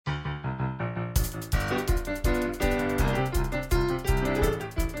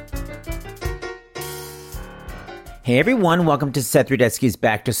Hey everyone, welcome to Seth Rudetsky's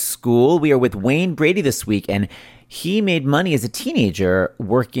Back to School. We are with Wayne Brady this week, and he made money as a teenager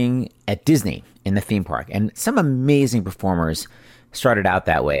working at Disney in the theme park. And some amazing performers started out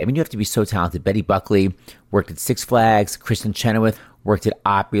that way. I mean, you have to be so talented. Betty Buckley worked at Six Flags, Kristen Chenoweth worked at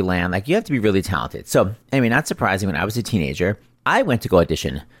Opryland. Like, you have to be really talented. So, anyway, not surprising, when I was a teenager, I went to go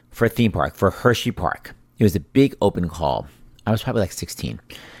audition for a theme park, for Hershey Park. It was a big open call. I was probably like 16.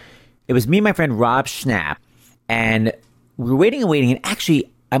 It was me and my friend Rob Schnapp. And we were waiting, and actually,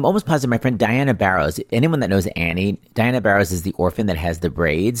 I'm almost positive my friend Diana Barrows, anyone that knows Annie, Diana Barrows is the orphan that has the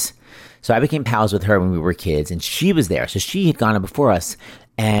braids. So I became pals with her when we were kids, and she was there. So she had gone on before us,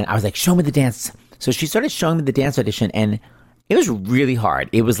 and I was like, show me the dance. So she started showing me the dance audition, and it was really hard.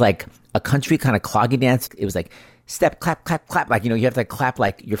 It was like a country kind of clogging dance. It was like step, clap, clap, clap. Like, you have to clap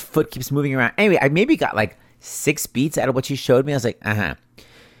like your foot keeps moving around. Anyway, I maybe got like 6 beats out of what she showed me. I was like, uh-huh.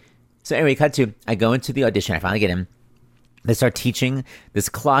 So anyway, I go into the audition. I finally get in. They start teaching this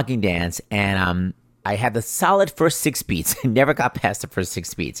clogging dance, and I had the solid first 6 beats. I never got past the first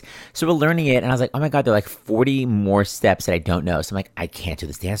 6 beats. So we're learning it, and I was like, oh my God, there are like 40 more steps that I don't know. So I'm like, I can't do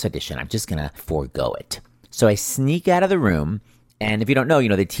this dance audition. I'm just going to forego it. So I sneak out of the room, and if you don't know,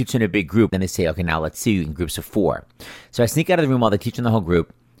 they teach in a big group, and they say, okay, now let's see you in groups of 4. So I sneak out of the room while they're teaching the whole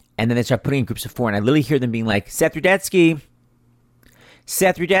group, and then they start putting in groups of 4, and I literally hear them being like, Seth Rudetsky,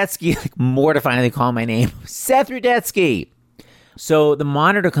 like mortifying, they call my name, Seth Rudetsky. So the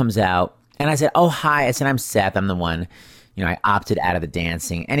monitor comes out, and I said, oh, hi. I said, I'm Seth. I'm the one, I opted out of the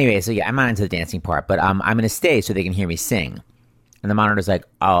dancing. Anyway, so yeah, I'm not into the dancing part, but I'm going to stay so they can hear me sing. And the monitor's like,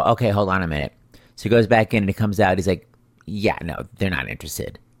 oh, okay, hold on a minute. So he goes back in, and he comes out. He's like, yeah, no, they're not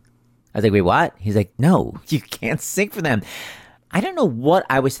interested. I was like, wait, what? He's like, no, you can't sing for them. I don't know what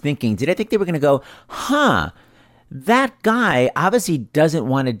I was thinking. Did I think they were going to go, that guy obviously doesn't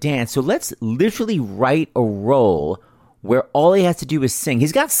want to dance, so let's literally write a role where all he has to do is sing.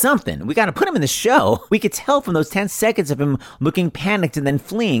 He's got something. We got to put him in the show. We could tell from those 10 seconds of him looking panicked and then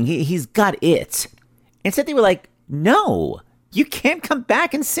fleeing. He's got it. Instead, they were like, no, you can't come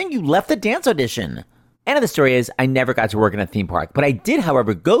back and sing. You left the dance audition. End of the story is I never got to work in a theme park, but I did,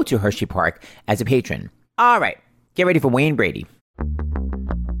 however, go to Hershey Park as a patron. All right, get ready for Wayne Brady.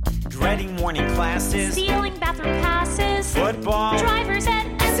 Dreading morning classes, stealing bathroom passes, football, drivers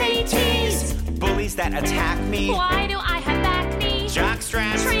and SATs, bullies that attack me, why do I have back jock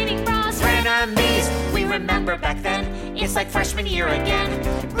straps, training bras, frenemies. We remember back then, it's like freshman year again.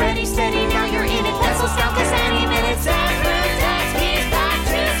 Ready, steady, now you're in it. Pencils down, 'cause any minute, Seth Rudetsky's back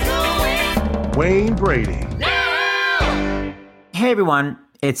to school with Wayne Brady. now. Hey everyone,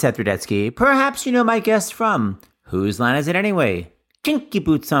 it's Seth Rudetsky. Perhaps you know my guest from Whose Line Is It Anyway? Kinky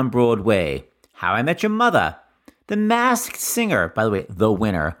Boots on Broadway, How I Met Your Mother, The Masked Singer, by the way, the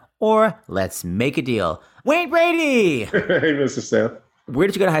winner, or Let's Make a Deal. Wayne Brady! Hey, Mr. Seth. Where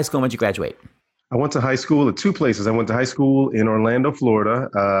did you go to high school and when did you graduate? I went to high school at 2 places. I went to high school in Orlando, Florida.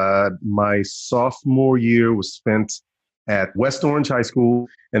 My sophomore year was spent at West Orange High School,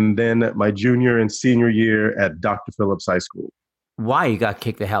 and then my junior and senior year at Dr. Phillips High School. Why? You got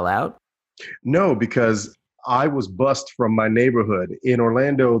kicked the hell out? No, because I was bused from my neighborhood. In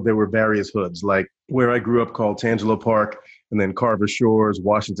Orlando, there were various hoods, like where I grew up called Tangelo Park, and then Carver Shores,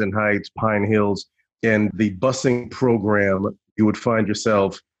 Washington Heights, Pine Hills. And the busing program, you would find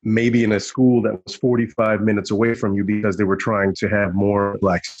yourself maybe in a school that was 45 minutes away from you because they were trying to have more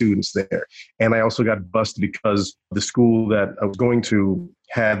Black students there. And I also got bused because the school that I was going to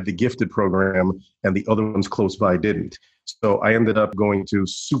had the gifted program and the other ones close by didn't. So I ended up going to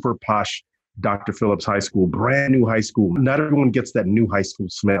super posh Dr. Phillips High School, brand new high school. Not everyone gets that new high school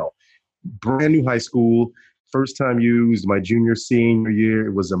smell. Brand new high school, first time used, my junior, senior year.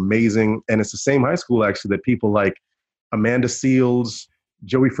 It was amazing. And it's the same high school, actually, that people like Amanda Seals,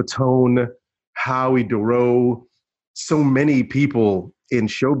 Joey Fatone, Howie Dorough, so many people in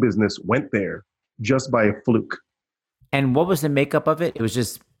show business went there just by a fluke. And what was the makeup of it? It was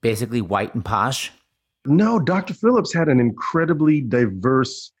just basically white and posh? No, Dr. Phillips had an incredibly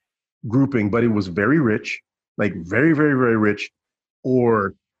diverse grouping, but it was very rich, like very, very, very rich,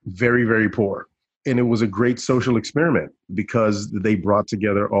 or very, very poor. And it was a great social experiment because they brought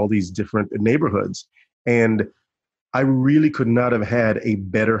together all these different neighborhoods. And I really could not have had a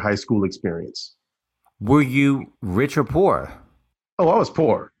better high school experience. Were you rich or poor? Oh, I was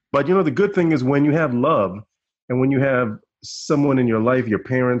poor. But the good thing is when you have love and when you have someone in your life, your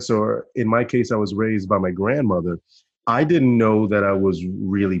parents, or in my case, I was raised by my grandmother, I didn't know that I was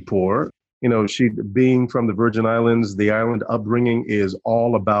really poor. She being from the Virgin Islands, the island upbringing is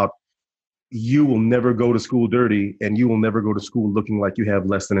all about you will never go to school dirty and you will never go to school looking like you have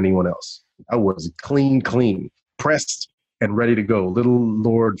less than anyone else. I was clean. pressed and ready to go. Little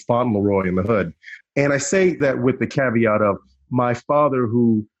Lord Fauntleroy in the hood. And I say that with the caveat of my father,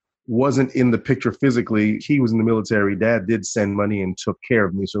 who wasn't in the picture physically. He was in the military. Dad did send money and took care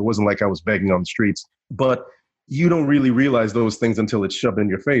of me. So it wasn't like I was begging on the streets. But you don't really realize those things until it's shoved in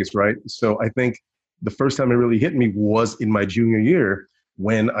your face, right? So I think the first time it really hit me was in my junior year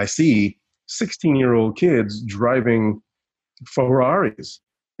when I see 16-year-old kids driving Ferraris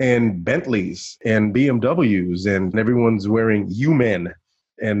and Bentleys and BMWs, and everyone's wearing U-Men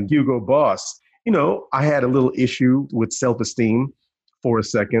and Hugo Boss. You know, I had a little issue with self-esteem for a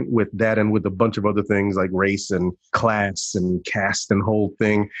second with that and with a bunch of other things like race and class and caste and whole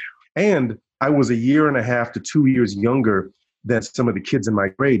thing. And I was a year and a half to 2 years younger than some of the kids in my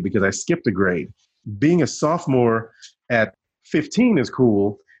grade because I skipped a grade. Being a sophomore at 15 is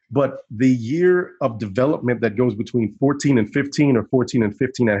cool, but the year of development that goes between 14 and 15 or 14 and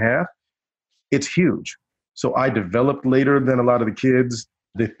 15 and a half, it's huge. So I developed later than a lot of the kids.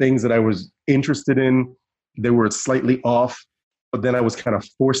 The things that I was interested in, they were slightly off, but then I was kind of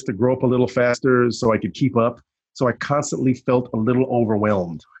forced to grow up a little faster so I could keep up. So I constantly felt a little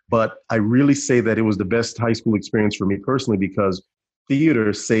overwhelmed. But I really say that it was the best high school experience for me personally because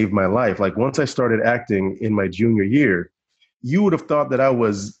theater saved my life. Like once I started acting in my junior year, you would have thought that I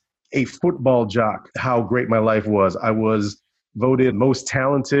was a football jock, how great my life was. I was voted most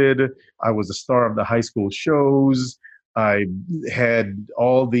talented. I was the star of the high school shows. I had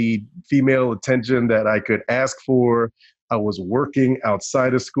all the female attention that I could ask for. I was working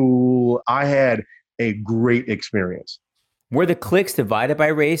outside of school. I had a great experience. Were the cliques divided by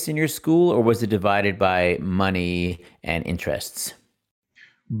race in your school, or was it divided by money and interests?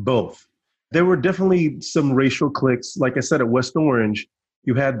 Both. There were definitely some racial cliques. Like I said, at West Orange,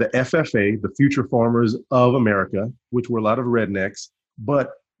 you had the FFA, the Future Farmers of America, which were a lot of rednecks.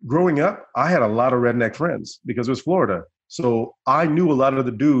 But growing up, I had a lot of redneck friends because it was Florida. So I knew a lot of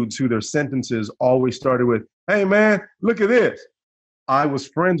the dudes who their sentences always started with, "Hey man, look at this." I was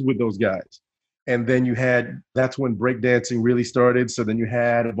friends with those guys. And then that's when breakdancing really started. So then you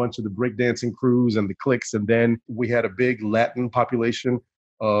had a bunch of the breakdancing crews and the cliques. And then we had a big Latin population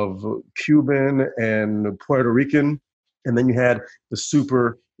of Cuban and Puerto Rican. And then you had the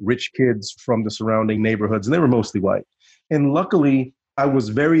super rich kids from the surrounding neighborhoods, and they were mostly white. And luckily, I was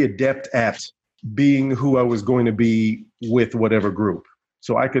very adept at being who I was going to be with whatever group.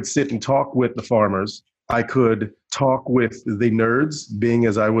 So I could sit and talk with the farmers. I could talk with the nerds, being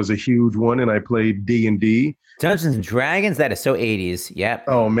as I was a huge one and I played D&D. Dungeons and Dragons, that is so 80s. Yep.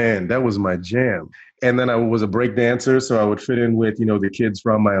 Oh man, that was my jam. And then I was a break dancer, so I would fit in with, the kids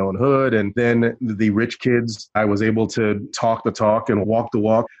from my own hood. And then the rich kids, I was able to talk the talk and walk the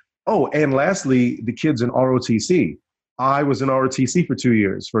walk. Oh, and lastly, the kids in ROTC. I was in ROTC for 2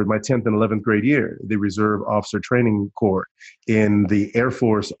 years, for my 10th and 11th grade year, the Reserve Officer Training Corps in the Air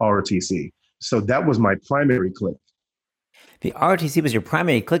Force ROTC. So that was my primary clique. The ROTC was your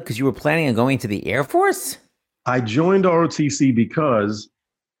primary clique because you were planning on going to the Air Force? I joined ROTC because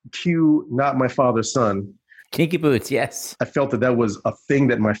Q, not my father's son. Kinky boots, yes. I felt that was a thing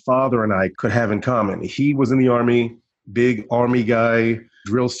that my father and I could have in common. He was in the Army, big Army guy,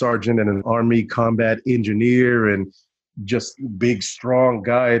 drill sergeant and an Army combat engineer, and just big, strong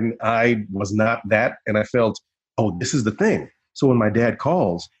guy. And I was not that. And I felt, oh, this is the thing. So when my dad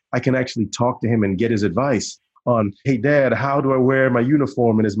calls, I can actually talk to him and get his advice on, hey, Dad, how do I wear my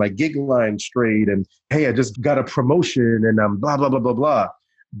uniform? And is my gig line straight? And hey, I just got a promotion and I'm blah, blah, blah, blah, blah.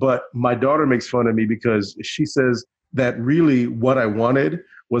 But my daughter makes fun of me because she says that really what I wanted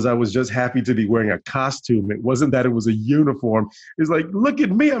was I was just happy to be wearing a costume. It wasn't that it was a uniform. It's like, look at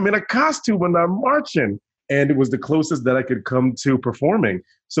me, I'm in a costume and I'm marching. And it was the closest that I could come to performing.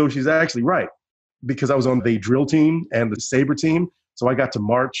 So she's actually right, because I was on the drill team and the saber team. So I got to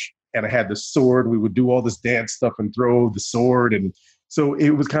march and I had the sword. We would do all this dance stuff and throw the sword. And so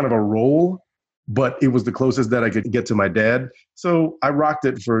it was kind of a role, but it was the closest that I could get to my dad. So I rocked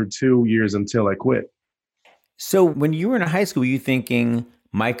it for 2 years until I quit. So when you were in high school, were you thinking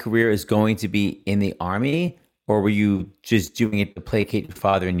my career is going to be in the Army, or were you just doing it to placate your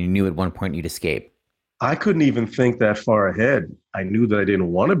father and you knew at one point you'd escape? I couldn't even think that far ahead. I knew that I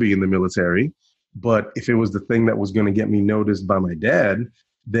didn't want to be in the military, but if it was the thing that was going to get me noticed by my dad,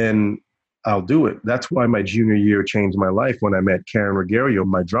 then I'll do it. That's why my junior year changed my life when I met Karen Regario,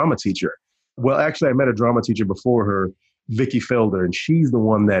 my drama teacher. Well, actually, I met a drama teacher before her, Vicky Felder, and she's the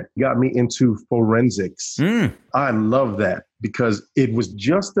one that got me into forensics. I love that because it was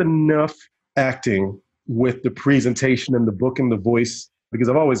just enough acting with the presentation and the book and the voice, because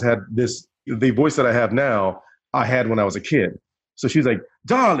I've always had the voice that I have now, I had when I was a kid. So she's like,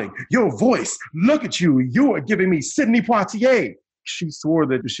 darling, your voice, look at you. You are giving me Sidney Poitier. She swore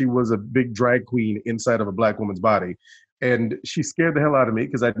that she was a big drag queen inside of a black woman's body. And she scared the hell out of me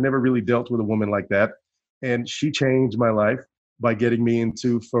because I'd never really dealt with a woman like that. And she changed my life by getting me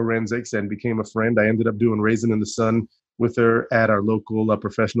into forensics and became a friend. I ended up doing Raisin in the Sun with her at our local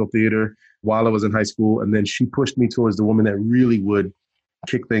professional theater while I was in high school. And then she pushed me towards the woman that really would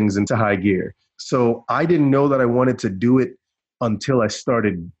kick things into high gear. So I didn't know that I wanted to do it until I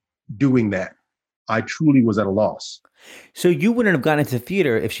started doing that. I truly was at a loss. So you wouldn't have gone into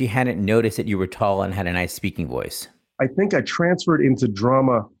theater if she hadn't noticed that you were tall and had a nice speaking voice. I think I transferred into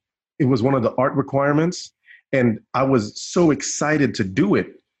drama. It was one of the art requirements, and I was so excited to do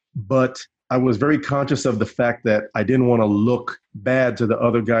it, but I was very conscious of the fact that I didn't want to look bad to the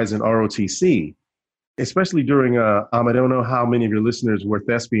other guys in ROTC, especially during, I don't know how many of your listeners were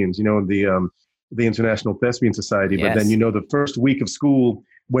thespians, the International Thespian Society, Yes. but then, the first week of school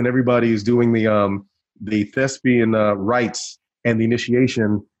when everybody is doing the thespian rites and the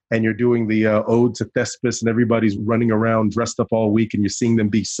initiation, and you're doing the ode to Thespis, and everybody's running around dressed up all week, and you're seeing them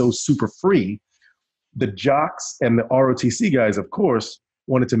be so super free. The jocks and the ROTC guys, of course,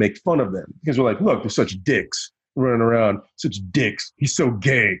 wanted to make fun of them because we're like, look, they're such dicks running around, such dicks. He's so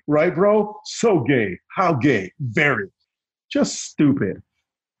gay, right, bro? So gay. How gay? Very. Just stupid.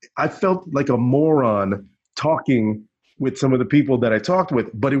 I felt like a moron talking with some of the people that I talked with,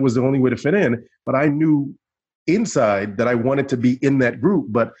 but it was the only way to fit in. But I knew inside that I wanted to be in that group,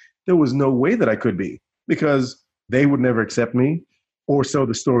 but there was no way that I could be because they would never accept me, or so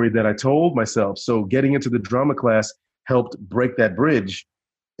the story that I told myself. So getting into the drama class helped break that bridge.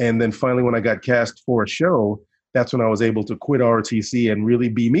 And then finally, when I got cast for a show, that's when I was able to quit ROTC and really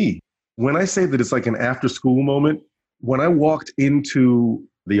be me. When I say that it's like an after school moment, when I walked into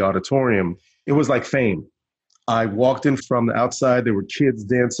the auditorium, it was like fame. I walked in from the outside. There were kids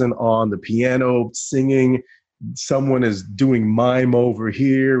dancing on the piano, singing. Someone is doing mime over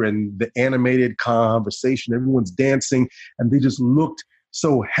here and the animated conversation. Everyone's dancing and they just looked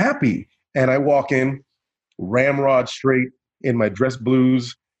so happy. And I walk in, ramrod straight in my dress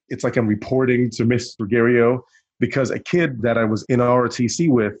blues. It's like I'm reporting to Miss Gregario because a kid that I was in ROTC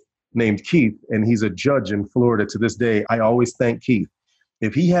with named Keith, and he's a judge in Florida to this day. I always thank Keith.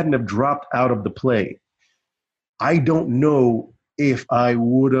 If he hadn't have dropped out of the play, I don't know if I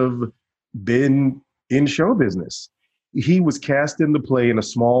would have been in show business. He was cast in the play in a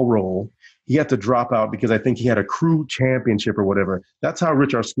small role. He had to drop out because I think he had a crew championship or whatever. That's how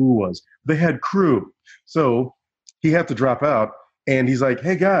rich our school was. They had crew. So he had to drop out. And he's like,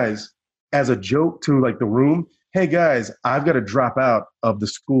 hey, guys, as a joke to like the room, hey, guys, I've got to drop out of the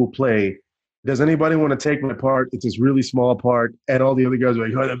school play. Does anybody want to take my part? It's this really small part. And all the other guys were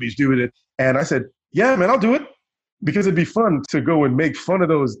like, oh, that'd be stupid. And I said, yeah, man, I'll do it. Because it'd be fun to go and make fun of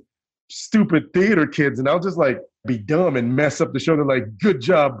those stupid theater kids. And I'll just like be dumb and mess up the show. They're like, good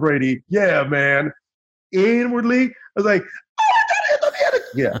job, Brady. Yeah, man. Inwardly, I was like, oh, I got it.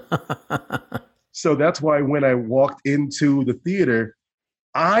 Yeah. So that's why when I walked into the theater,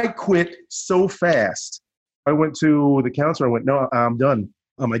 I quit so fast. I went to the counselor. I went, no, I'm done.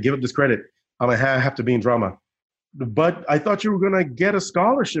 I'm going to give up this credit. I'm going to have to be in drama. But I thought you were going to get a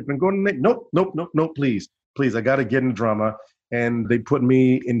scholarship and go to nope, please. Please, I got to get in drama. And they put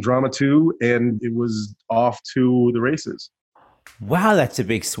me in drama too, and it was off to the races. Wow, that's a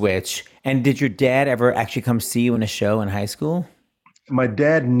big switch. And did your dad ever actually come see you in a show in high school? My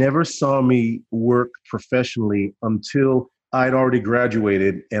dad never saw me work professionally until I'd already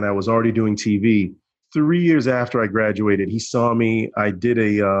graduated and I was already doing TV. 3 years after I graduated, he saw me. I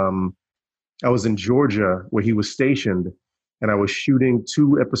was in Georgia where he was stationed, and I was shooting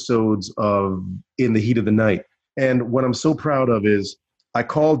 2 episodes of In the Heat of the Night. And what I'm so proud of is I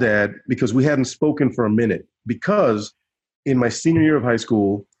called Dad because we hadn't spoken for a minute, because in my senior year of high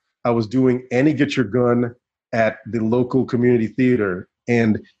school, I was doing Annie Get Your Gun at the local community theater.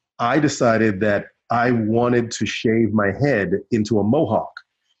 And I decided that I wanted to shave my head into a mohawk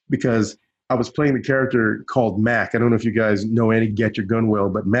because I was playing the character called Mac. I don't know if you guys know Annie Get Your Gun well,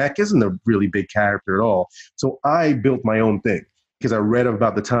 but Mac isn't a really big character at all. So I built my own thing because I read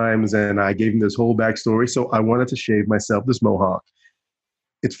about the times and I gave him this whole backstory. So I wanted to shave myself this mohawk.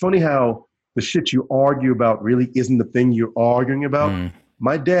 It's funny how the shit you argue about really isn't the thing you're arguing about.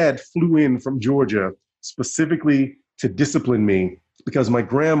 My dad flew in from Georgia specifically to discipline me because my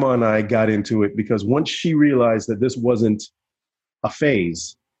grandma and I got into it, because once she realized that this wasn't a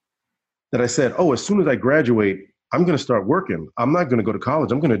phase, that I said, oh, as soon as I graduate, I'm going to start working. I'm not going to go to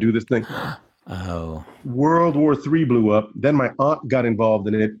college. I'm going to do this thing. Oh. World War III blew up. Then my aunt got involved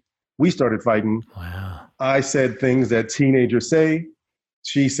in it. We started fighting. Wow. I said things that teenagers say.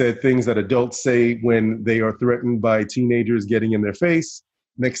 She said things that adults say when they are threatened by teenagers getting in their face.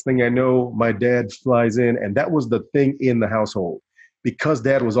 Next thing I know, my dad flies in, and that was the thing in the household. Because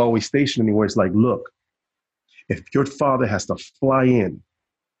dad was always stationed anywhere, it's like, look, if your father has to fly in,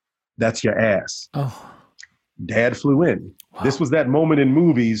 that's your ass. Oh, Dad flew in. wow. This was that moment in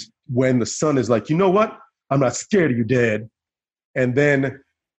movies when the son is like, you know what? I'm not scared of you, Dad. And then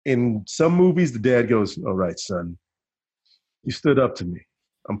in some movies, the dad goes, all right, son, you stood up to me.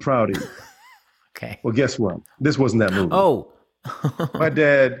 I'm proud of you. Okay. Well, guess what? This wasn't that movie. Oh. My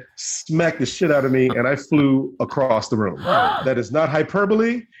dad smacked the shit out of me and I flew across the room. That is not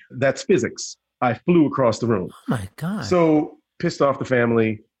hyperbole. That's physics. I flew across the room. Oh my God. So pissed off the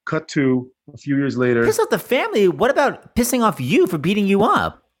family. Cut to a few years later. Piss off the family? What about pissing off you for beating you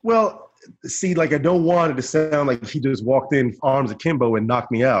up? Well, see, like I don't want it to sound like he just walked in arms akimbo and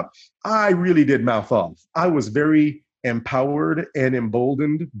knocked me out. I really did mouth off. I was very empowered and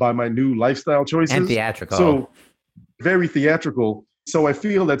emboldened by my new lifestyle choices. And theatrical. So very theatrical. So I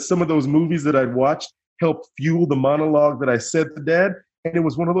feel that some of those movies that I'd watched helped fuel the monologue that I said to dad. And it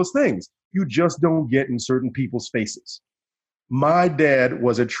was one of those things you just don't get in certain people's faces. My dad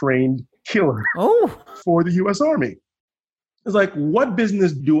was a trained killer for the U.S. Army. It's like, what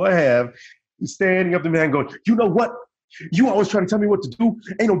business do I have standing up to the man going, you know what? You always trying to tell me what to do.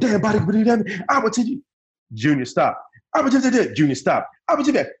 Ain't no damn body. I would tell you. Junior, stop. I would tell you. Junior, stop. I would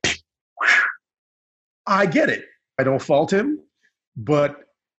tell you that. I get it. I don't fault him, but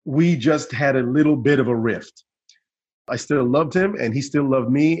we just had a little bit of a rift. I still loved him and he still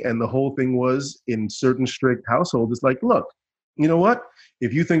loved me. And the whole thing was in certain strict households, it's like, look, you know what?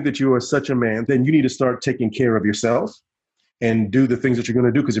 If you think that you are such a man, then you need to start taking care of yourself and do the things that you're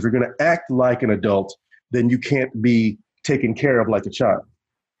going to do. Because if you're going to act like an adult, then you can't be taken care of like a child.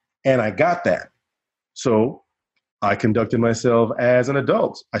 And I got that. So I conducted myself as an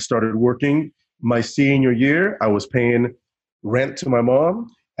adult. I started working my senior year. I was paying rent to my mom.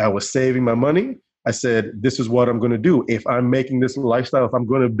 I was saving my money. I said, this is what I'm going to do. If I'm making this lifestyle, if I'm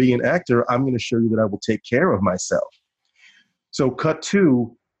going to be an actor, I'm going to show you that I will take care of myself. So cut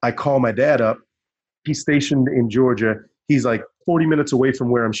to, I call my dad up. He's stationed in Georgia. He's like 40 minutes away from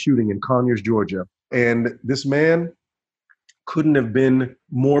where I'm shooting in Conyers, Georgia. And this man couldn't have been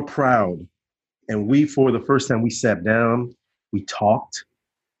more proud. And we, for the first time, we sat down, we talked,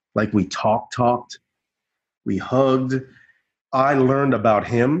 like we talked, we hugged. I learned about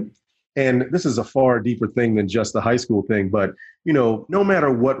him. And this is a far deeper thing than just the high school thing. But, you know, no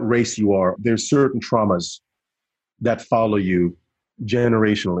matter what race you are, there's certain traumas that follow you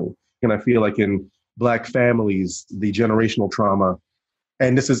generationally. And I feel like in Black families, the generational trauma,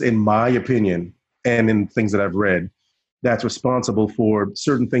 and this is in my opinion and in things that I've read, that's responsible for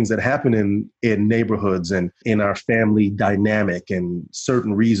certain things that happen in neighborhoods and in our family dynamic and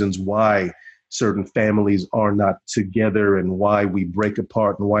certain reasons why certain families are not together and why we break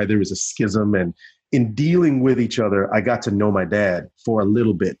apart and why there is a schism. And in dealing with each other, I got to know my dad for a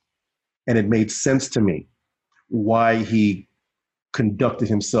little bit. And it made sense to me why he conducted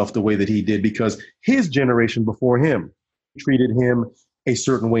himself the way that he did, because his generation before him treated him a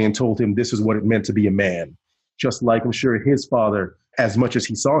certain way and told him this is what it meant to be a man. Just like I'm sure his father, as much as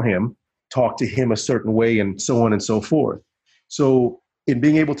he saw him, talked to him a certain way and so on and so forth. So in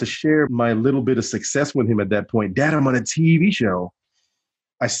being able to share my little bit of success with him at that point, Dad, I'm on a TV show.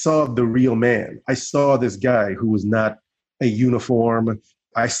 I saw the real man. I saw this guy who was not a uniform.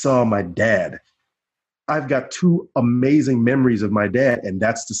 I saw my dad. I've got two amazing memories of my dad, and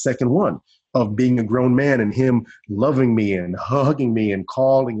that's the second one, of being a grown man and him loving me and hugging me and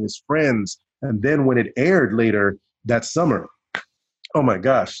calling his friends. And then when it aired later that summer, oh my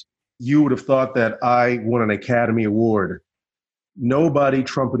gosh, you would have thought that I won an Academy Award. Nobody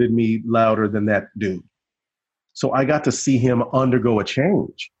trumpeted me louder than that dude. So I got to see him undergo a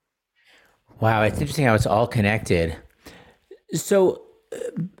change. Wow, it's interesting how it's all connected. So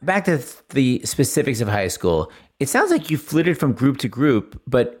back to the specifics of high school, it sounds like you flitted from group to group,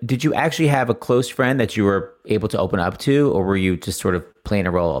 but did you actually have a close friend that you were able to open up to, or were you just sort of playing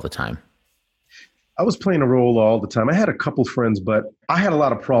a role all the time? I was playing a role all the time. I had a couple friends, but I had a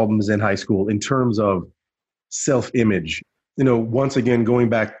lot of problems in high school in terms of self-image. You know, once again, going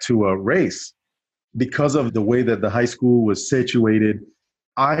back to a race, because of the way that the high school was situated,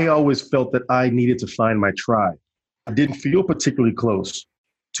 I always felt that I needed to find my tribe. I didn't feel particularly close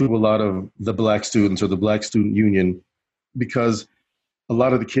to a lot of the Black students or the Black Student Union because a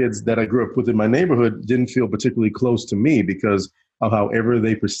lot of the kids that I grew up with in my neighborhood didn't feel particularly close to me because of however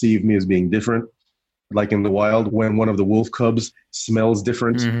they perceived me as being different. like in the wild, when one of the wolf cubs smells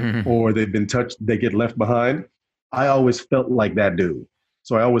different or they've been touched, they get left behind. I always felt like that dude.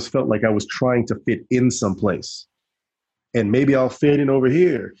 So I always felt like I was trying to fit in someplace. And maybe I'll fit in over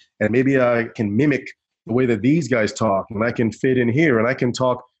here. And maybe I can mimic the way that these guys talk. And I can fit in here. And I can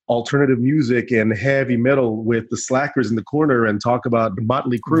talk alternative music and heavy metal with the slackers in the corner and talk about the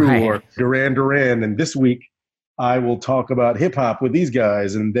Motley Crue or Duran Duran. And this week, I will talk about hip hop with these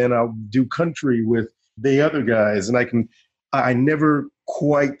guys. And then I'll do country with the other guys. And I never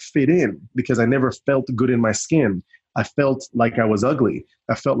quite fit in because I never felt good in my skin. I felt like I was ugly.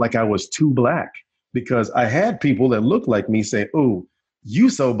 I felt like I was too black because I had people that looked like me say, "Oh, you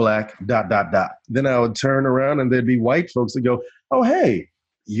so black, ... Then I would turn around and there'd be white folks that go, "Oh, hey,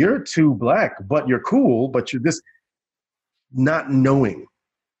 you're too black, but you're cool, but you're this," not knowing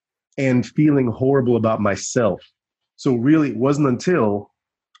and feeling horrible about myself. So really it wasn't until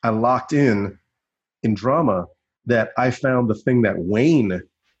I locked in drama that I found the thing that Wayne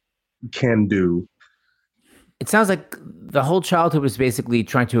can do. It sounds like the whole childhood was basically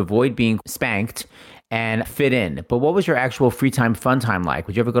trying to avoid being spanked and fit in. But what was your actual free time, fun time like?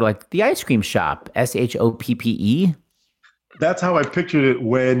 Would you ever go to like the ice cream shop, SHOPPE? That's how I pictured it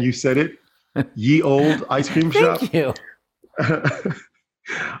when you said it. Ye old ice cream shop. Thank you.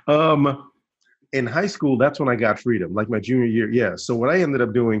 In high school, that's when I got freedom, like my junior year. Yeah. So what I ended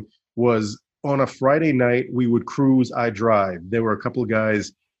up doing was on a Friday night, we would cruise iDrive. There were a couple of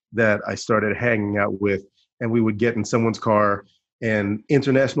guys that I started hanging out with, and we would get in someone's car. And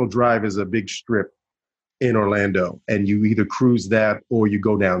International Drive is a big strip in Orlando, and you either cruise that or you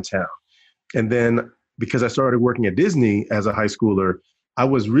go downtown. And then because I started working at Disney as a high schooler, I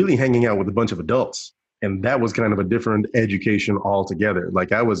was really hanging out with a bunch of adults. And that was kind of a different education altogether.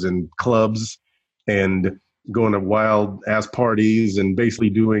 Like I was in clubs and going to wild ass parties and basically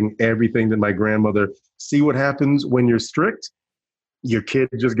doing everything that my grandmother. See what happens when you're strict? Your kid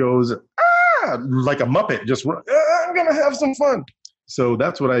just goes, like a Muppet, just run, I'm going to have some fun. So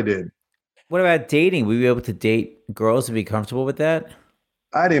that's what I did. What about dating? Were you able to date girls and be comfortable with that?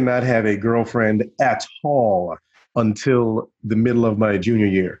 I did not have a girlfriend at all until the middle of my junior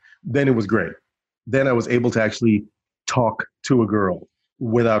year. Then it was great. Then I was able to actually talk to a girl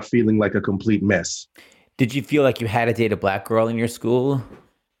without feeling like a complete mess. Did you feel like you had to date a black girl in your school?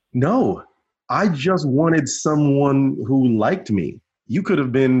 No, I just wanted someone who liked me. You could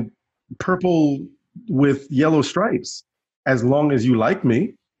have been purple with yellow stripes as long as you liked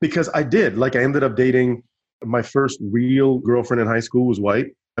me, because I did. Like I ended up dating my first real girlfriend in high school was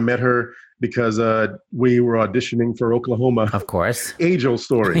white. I met her because we were auditioning for Oklahoma. Of course. Age-old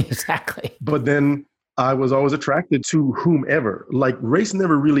story. Exactly. But then I was always attracted to whomever. Like race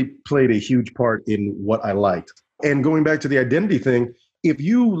never really played a huge part in what I liked. And going back to the identity thing, if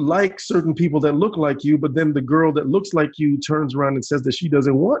you like certain people that look like you, but then the girl that looks like you turns around and says that she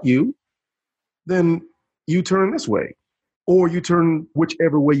doesn't want you, then you turn this way. Or you turn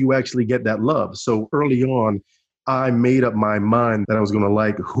whichever way you actually get that love. So early on, I made up my mind that I was going to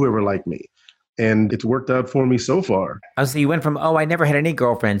like whoever liked me. And it's worked out for me so far. So you went from, I never had any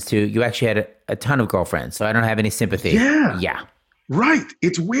girlfriends to you actually had a ton of girlfriends. So I don't have any sympathy. Yeah. Right.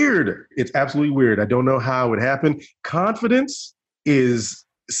 It's weird. It's absolutely weird. I don't know how it happened. Confidence is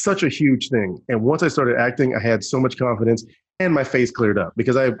such a huge thing. And once I started acting, I had so much confidence and my face cleared up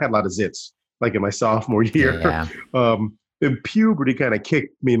because I had a lot of zits, like in my sophomore year. Yeah. And puberty kind of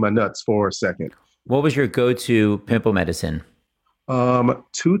kicked me in my nuts for a second. What was your go-to pimple medicine?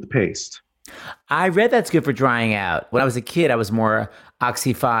 Toothpaste. I read that's good for drying out. When I was a kid, I was more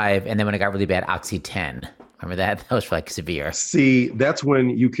Oxy 5, and then when it got really bad, Oxy 10. Remember that? That was like severe. See, that's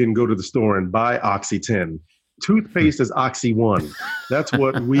when you can go to the store and buy Oxy 10. Toothpaste is Oxy 1. That's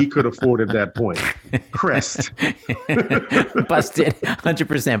what we could afford at that point. Crest. Busted.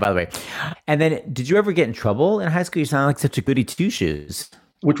 100%, by the way. And then, did you ever get in trouble in high school? You sound like such a goody two-shoes.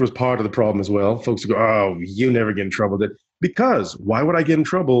 Which was part of the problem as well. Folks go, "Oh, you never get in trouble." Because why would I get in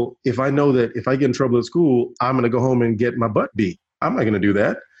trouble if I know that if I get in trouble at school, I'm going to go home and get my butt beat? I'm not going to do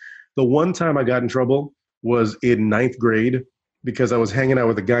that. The one time I got in trouble was in 9th grade because I was hanging out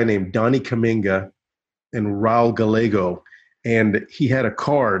with a guy named Donnie Kaminga and Raul Gallego. And he had a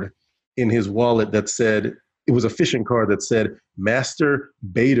card in his wallet that said, it was a fishing card that said, "Master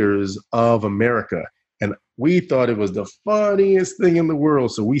Baiters of America." And we thought it was the funniest thing in the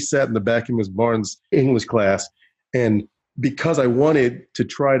world. So we sat in the back of Miss Barnes' English class. And because I wanted to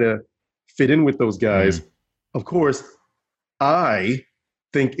try to fit in with those guys, of course, I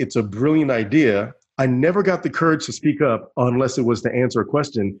think it's a brilliant idea. I never got the courage to speak up unless it was to answer a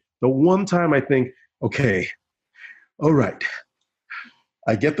question. The one time I think, okay, all right,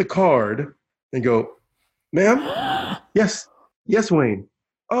 I get the card and go, Ma'am? Yes. Yes, Wayne.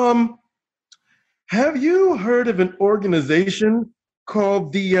 Um, have you heard of an organization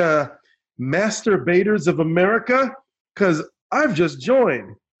called the Masturbators of America? Because I've just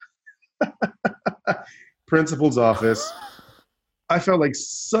joined. Principal's office. I felt like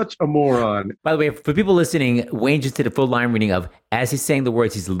such a moron. By the way, for people listening, Wayne just did a full line reading of, as he's saying the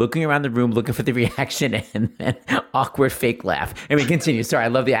words, he's looking around the room, looking for the reaction and then awkward fake laugh. I mean, continue. Sorry, I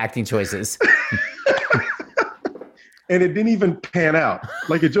love the acting choices. And it didn't even pan out.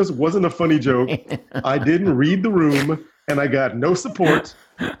 Like, it just wasn't a funny joke. I didn't read the room and I got no support.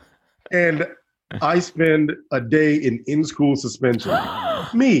 And I spend a day in in-school suspension.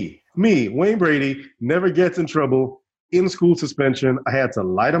 Me, Wayne Brady, never gets in trouble. In-school suspension. I had to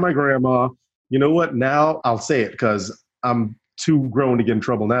lie to my grandma. You know what? Now I'll say it because I'm too grown to get in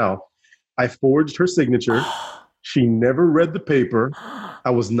trouble now. I forged her signature. She never read the paper. I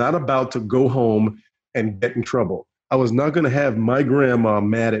was not about to go home and get in trouble. I was not going to have my grandma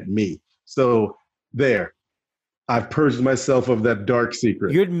mad at me. So there, I've purged myself of that dark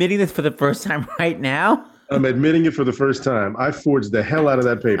secret. You're admitting this for the first time right now? I'm admitting it for the first time. I forged the hell out of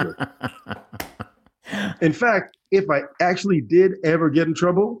that paper. In fact, if I actually did ever get in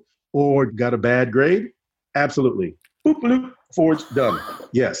trouble or got a bad grade, absolutely. Boop, bloop, forged, done.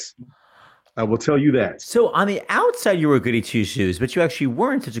 Yes, I will tell you that. So on the outside, you were a goody two-shoes, but you actually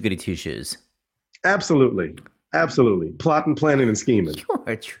weren't such a goody two-shoes. Absolutely. Absolutely. Plotting, planning, and scheming. You're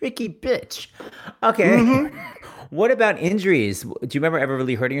a tricky bitch. Okay. What about injuries? Do you remember ever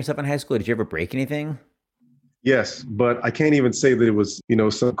really hurting yourself in high school? Did you ever break anything? Yes, but I can't even say that it was,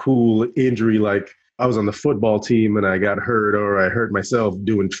 some cool injury like I was on the football team and I got hurt or I hurt myself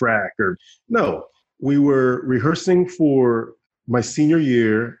doing track or no. We were rehearsing for my senior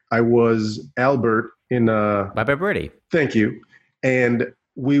year. I was Albert in Bye Bye Birdie. Thank you. And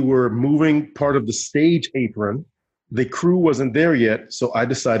we were moving part of the stage apron. The crew wasn't there yet, so I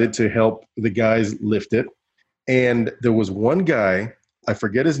decided to help the guys lift it. And there was one guy, I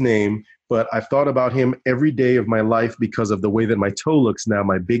forget his name, but I've thought about him every day of my life because of the way that my toe looks now,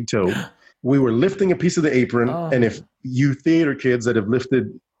 my big toe. We were lifting a piece of the apron, and if you theater kids that have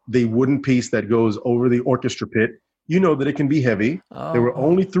lifted the wooden piece that goes over the orchestra pit, you know that it can be heavy. There were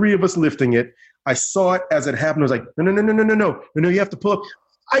only 3 of us lifting it. I saw it as it happened. I was like, no, you have to pull up.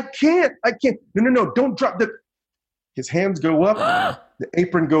 I can't. No, don't drop the. His hands go up. The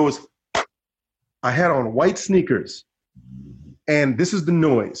apron goes. I had on white sneakers. And this is the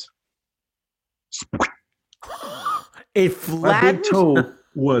noise. It flattened? My big toe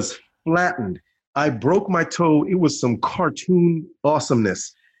was flattened. I broke my toe. It was some cartoon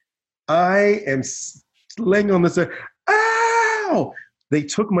awesomeness. I am laying on this. Ow! They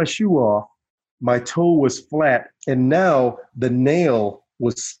took my shoe off. My toe was flat. And now the nail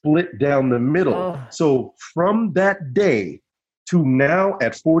was split down the middle. So from that day to now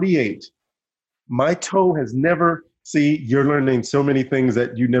at 48, my toe has never, see, you're learning so many things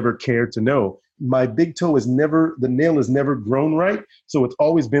that you never cared to know. My big toe is never, the nail has never grown right. So it's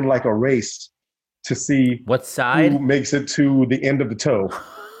always been like a race to see what side who makes it to the end of the toe.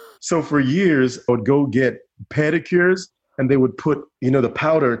 So for years, I would go get pedicures and they would put, the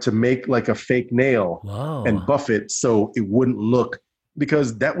powder to make like a fake nail and buff it so it wouldn't look,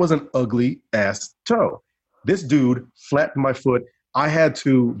 because that was an ugly ass toe. This dude flattened my foot. I had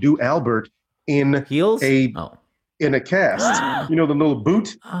to do Albert in heels? In a cast. The little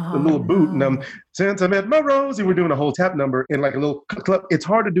boot? The little boot. And since I met my Rosie, we're doing a whole tap number in like a little club. It's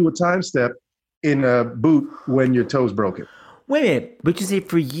hard to do a time step in a boot when your toe's broken. Wait a minute, but you say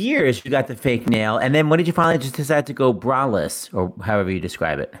for years you got the fake nail, and then when did you finally just decide to go braless, or however you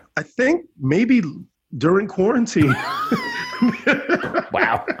describe it? I think maybe during quarantine.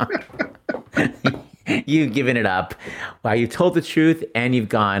 Wow. You've given it up. Wow, you've told the truth and you've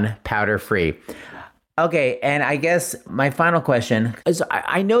gone powder free. Okay, and I guess my final question is,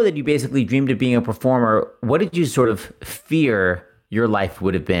 I know that you basically dreamed of being a performer. What did you sort of fear your life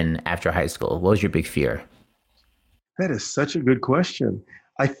would have been after high school? What was your big fear? That is such a good question.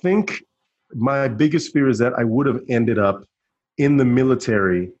 I think my biggest fear is that I would have ended up in the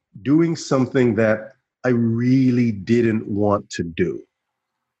military doing something that I really didn't want to do.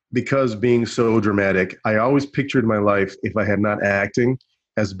 Because being so dramatic, I always pictured my life, if I had not acting,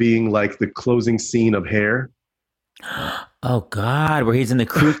 as being like the closing scene of Hair. Oh, God, where he's in the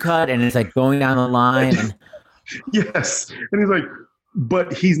crew cut and it's like going down the line. And... Yes. And he's like,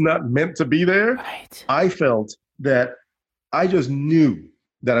 but he's not meant to be there. Right. I felt that I just knew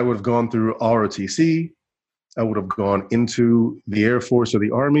that I would have gone through ROTC. I would have gone into the Air Force or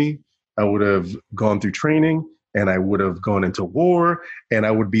the Army. I would have gone through training and I would have gone into war and I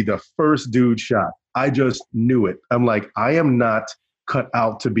would be the first dude shot. I just knew it. I'm like, I am not cut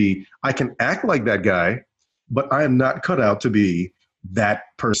out to be, I can act like that guy, but I am not cut out to be that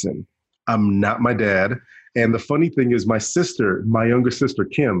person. I'm not my dad. And the funny thing is, my sister, my younger sister,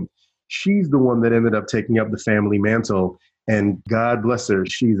 Kim, she's the one that ended up taking up the family mantle. And God bless her.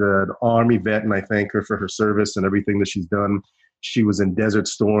 She's an Army vet, and I thank her for her service and everything that she's done. She was in Desert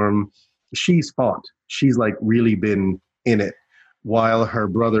Storm. She's fought. She's like really been in it, while her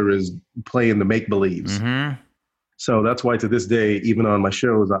brother is playing the make-believes. Mm-hmm. So that's why to this day, even on my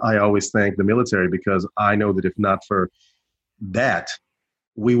shows, I always thank the military, because I know that if not for that,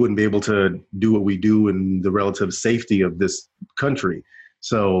 we wouldn't be able to do what we do in the relative safety of this country.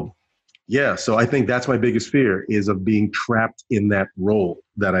 So yeah, so I think that's my biggest fear, is of being trapped in that role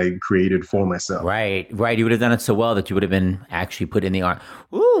that I created for myself. Right. You would have done it so well that you would have been actually put in the army.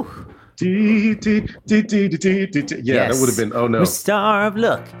 Woo! Yeah, that would have been, oh no. The star of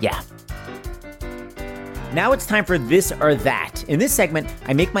look. Yeah. Now it's time for This or That. In this segment,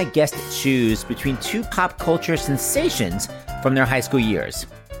 I make my guest choose between two pop culture sensations from their high school years.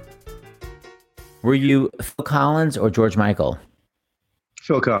 Were you Phil Collins or George Michael?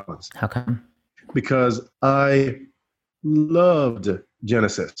 Phil Collins. How come? Because I loved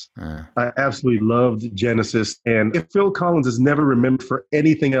Genesis. I absolutely loved Genesis. And if Phil Collins is never remembered for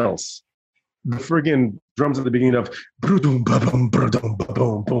anything else, the friggin' drums at the beginning of "Brudum ba-bum, brudum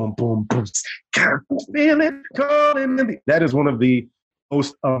ba-boom, boom, boom, boom, can't feel it calling in the-" that is one of the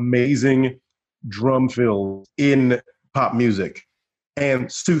most amazing drum fills in pop music.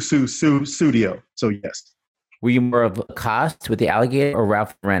 And Studio. So yes. Were you more of Lacoste with the alligator or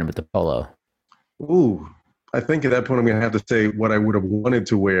Ralph Lauren with the polo? Ooh, I think at that point I'm going to have to say what I would have wanted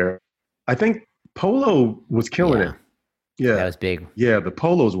to wear. I think polo was killing it. Yeah. That was big. Yeah, the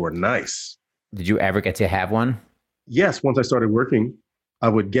polos were nice. Did you ever get to have one? Yes, once I started working, I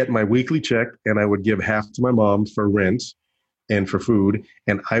would get my weekly check and I would give half to my mom for rent and for food.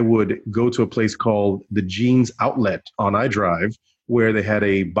 And I would go to a place called the Jeans Outlet on iDrive, where they had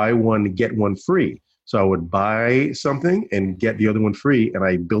a buy one, get one free. So I would buy something and get the other one free. And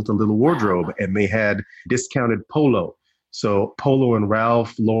I built a little wardrobe, and they had discounted polo. So Polo and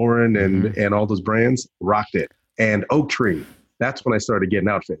Ralph Lauren and all those brands rocked it. And Oak Tree, that's when I started getting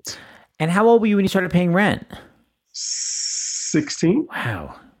outfits. And how old were you when you started paying rent? 16.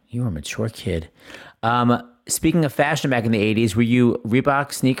 Wow, you were a mature kid. Speaking of fashion back in the 80s, were you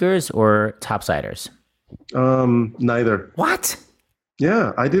Reebok sneakers or Topsiders? Neither. What?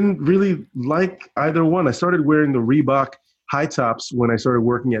 Yeah, I didn't really like either one. I started wearing the Reebok high tops when I started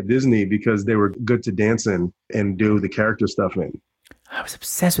working at Disney because they were good to dance in and do the character stuff in. I was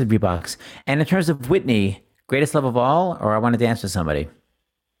obsessed with Reeboks. And in terms of Whitney, greatest love of all, or I want to dance with somebody?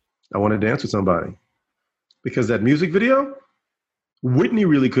 I want to dance with somebody. Because that music video, Whitney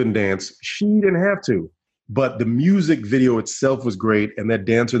really couldn't dance. She didn't have to. But the music video itself was great. And that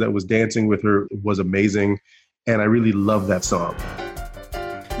dancer that was dancing with her was amazing. And I really love that song.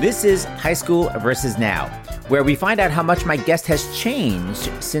 This is High School versus Now, where we find out how much my guest has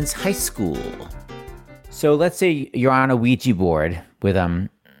changed since high school. So let's say you're on a Ouija board with,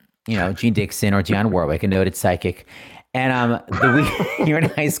 Gene Dixon or Dionne Warwick, a noted psychic. And you're in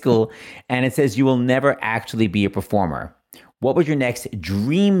high school, and it says you will never actually be a performer. What would your next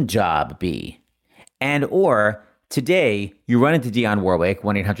dream job be? And or today, you run into Dionne Warwick,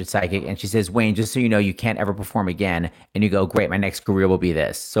 1-800-PSYCHIC, and she says, Wayne, just so you know, you can't ever perform again. And you go, great, my next career will be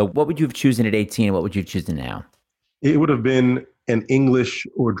this. So what would you have chosen at 18, and what would you have chosen now? It would have been an English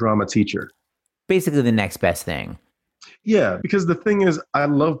or drama teacher. Basically the next best thing. Yeah, because the thing is, I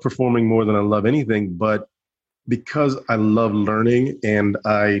love performing more than I love anything, but because I love learning and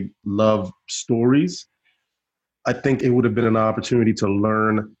I love stories, I think it would have been an opportunity to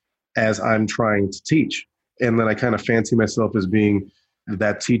learn as I'm trying to teach. And then I kind of fancy myself as being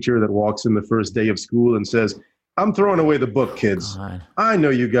that teacher that walks in the first day of school and says, I'm throwing away the book, kids. God. I know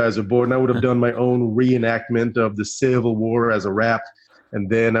you guys are bored. And I would have done my own reenactment of the Civil War as a rap. And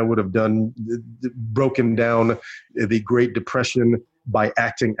then I would have broken down the Great Depression by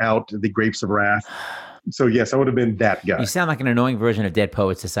acting out the Grapes of Wrath. So yes, I would have been that guy. You sound like an annoying version of Dead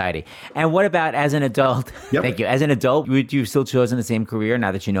Poets Society. And what about as an adult? Yep. Thank you. As an adult, would you still chosen the same career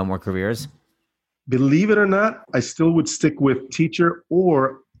now that you know more careers? Believe it or not, I still would stick with teacher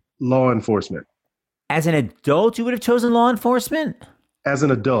or law enforcement. As an adult, you would have chosen law enforcement? As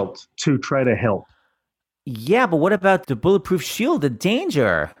an adult, to try to help. Yeah, but what about the bulletproof shield, the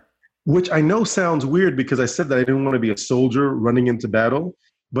danger? Which I know sounds weird because I said that I didn't want to be a soldier running into battle.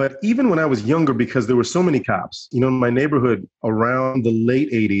 But even when I was younger, because there were so many cops, in my neighborhood around the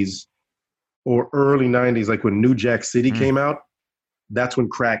late 80s or early 90s, like when New Jack City came out, that's when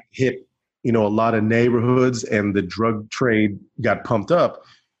crack hit a lot of neighborhoods and the drug trade got pumped up,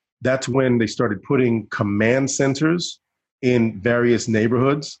 that's when they started putting command centers in various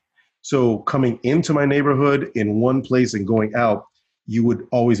neighborhoods. So coming into my neighborhood in one place and going out, you would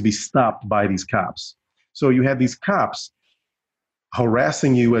always be stopped by these cops. So you had these cops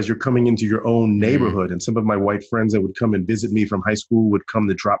harassing you as you're coming into your own neighborhood. And some of my white friends that would come and visit me from high school would come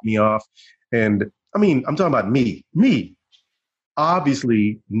to drop me off. And I mean, I'm talking about me,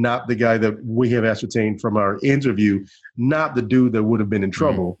 obviously not the guy that we have ascertained from our interview, not the dude that would have been in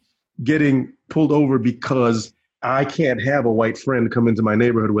trouble, getting pulled over because I can't have a white friend come into my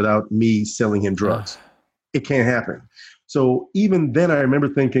neighborhood without me selling him drugs. It can't happen. So even then I remember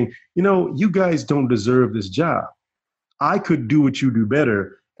thinking, you guys don't deserve this job. I could do what you do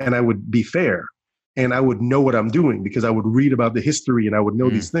better and I would be fair and I would know what I'm doing because I would read about the history and I would know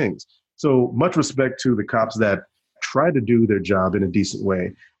these things. So much respect to the cops that try to do their job in a decent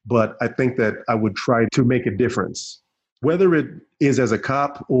way. But I think that I would try to make a difference, whether it is as a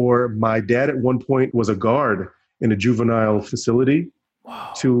cop or my dad at one point was a guard in a juvenile facility.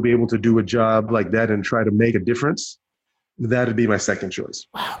 Wow. To be able to do a job like that and try to make a difference. That'd be my second choice.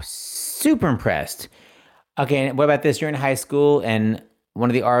 Wow. Super impressed. Okay, what about this? You're in high school and one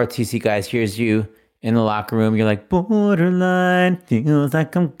of the ROTC guys hears you in the locker room. You're like, borderline, feels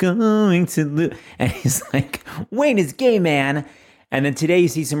like I'm going to lose. And he's like, Wayne is gay, man. And then today you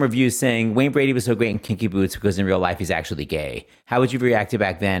see some reviews saying Wayne Brady was so great in Kinky Boots because in real life he's actually gay. How would you have reacted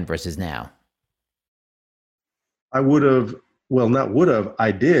back then versus now? I would have,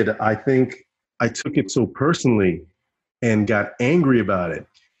 I did. I think I took it so personally and got angry about it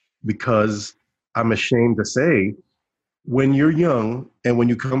because I'm ashamed to say, when you're young and when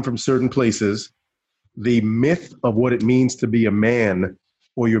you come from certain places, the myth of what it means to be a man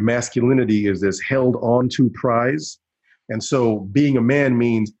or your masculinity is this held on to prize. And so being a man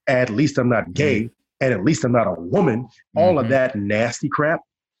means at least I'm not gay and at least I'm not a woman, all of that nasty crap.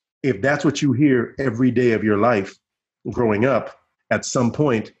 If that's what you hear every day of your life growing up, at some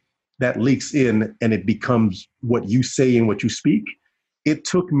point that leaks in and it becomes what you say and what you speak. It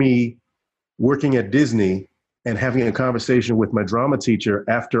took me working at Disney and having a conversation with my drama teacher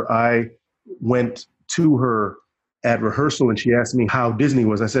after I went to her at rehearsal and she asked me how Disney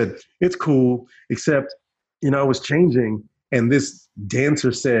was. I said, it's cool, except, I was changing and this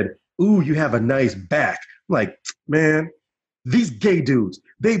dancer said, ooh, you have a nice back. I'm like, man, these gay dudes,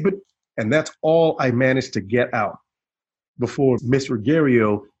 and that's all I managed to get out before Miss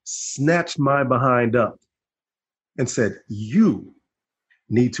Ruggiero snatched my behind up and said, you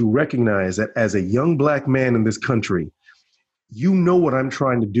need to recognize that as a young Black man in this country, you know what I'm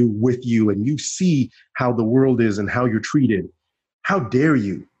trying to do with you and you see how the world is and how you're treated. How dare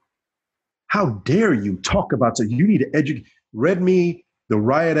you? How dare you talk about it? You need to educate. Read me the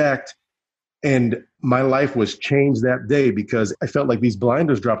Riot Act and my life was changed that day because I felt like these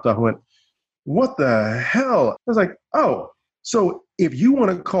blinders dropped off. I went, what the hell? I was like, oh, so if you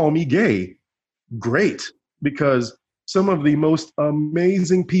want to call me gay, great, because some of the most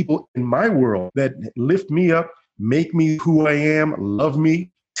amazing people in my world that lift me up, make me who I am, love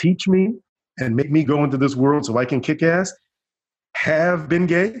me, teach me, and make me go into this world so I can kick ass, have been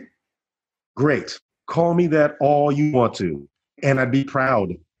gay, great. Call me that all you want to. And I'd be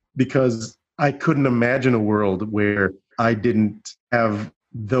proud because I couldn't imagine a world where I didn't have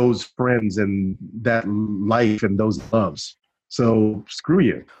those friends and that life and those loves. So screw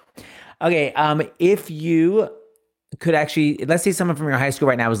you. Okay, if you could actually, let's say someone from your high school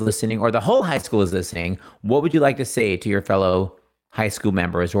right now is listening, or the whole high school is listening, what would you like to say to your fellow high school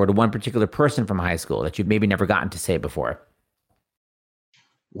members or to one particular person from high school that you've maybe never gotten to say before?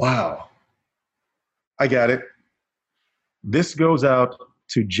 Wow. I got it. This goes out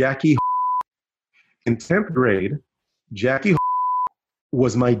to Jackie. In 10th grade, Jackie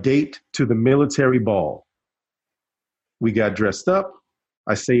was my date to the military ball. We got dressed up.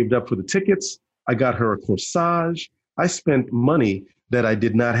 I saved up for the tickets. I got her a corsage. I spent money that I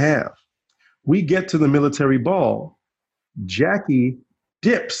did not have. We get to the military ball. Jackie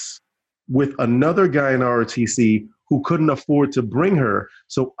dips with another guy in ROTC who couldn't afford to bring her,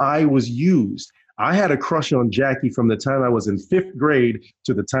 so I was used. I had a crush on Jackie from the time I was in 5th grade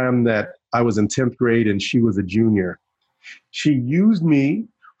to the time that I was in 10th grade and she was a junior. She used me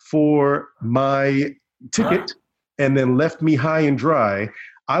for my ticket and then left me high and dry.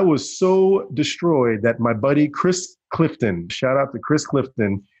 I was so destroyed that my buddy Chris Clifton, shout out to Chris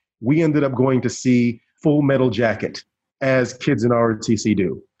Clifton, we ended up going to see Full Metal Jacket, as kids in ROTC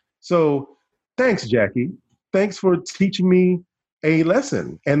do. So thanks, Jackie. Thanks for teaching me a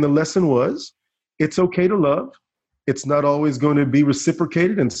lesson. And the lesson was, it's okay to love, It's not always going to be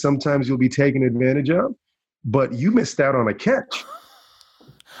reciprocated, and sometimes you'll be taken advantage of, but you missed out on a catch.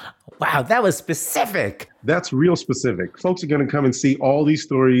 Wow, that was specific. That's real specific. Folks are going to come and see all these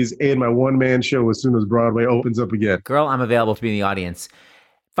stories in my one-man show as soon as Broadway opens up again. Girl, I'm available to be in the audience.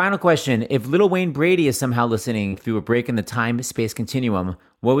 Final question. If little Wayne Brady is somehow listening through a break in the time-space continuum,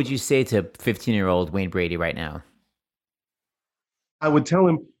 what would you say to 15-year-old Wayne Brady right now? I would tell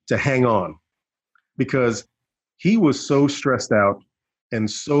him to hang on, because he was so stressed out and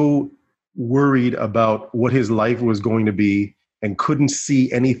so worried about what his life was going to be and couldn't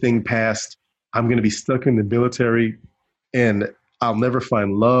see anything past, I'm going to be stuck in the military and I'll never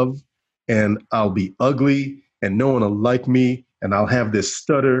find love and I'll be ugly and no one will like me and I'll have this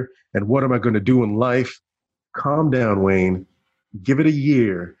stutter and what am I going to do in life? Calm down, Wayne. Give it a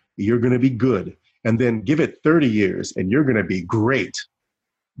year. You're going to be good. And then give it 30 years and you're going to be great.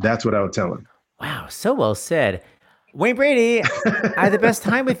 That's what I would tell him. Wow, so well said. Wayne Brady, I had the best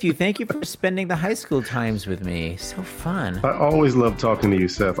time with you. Thank you for spending the high school times with me. So fun. I always love talking to you,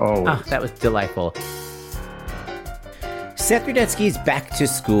 Seth, always. Oh, that was delightful. Seth Rudetsky's Back to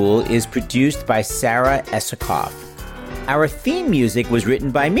School is produced by Sarah Esikoff. Our theme music was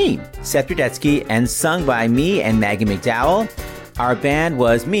written by me, Seth Rudetsky, and sung by me and Maggie McDowell. Our band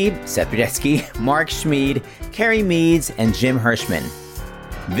was me, Seth Rudetsky, Mark Schmid, Carrie Meads, and Jim Hirschman.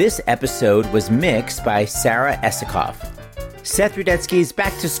 This episode was mixed by Sarah Esikoff. Seth Rudetsky's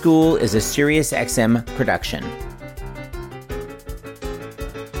Back to School is a SiriusXM production.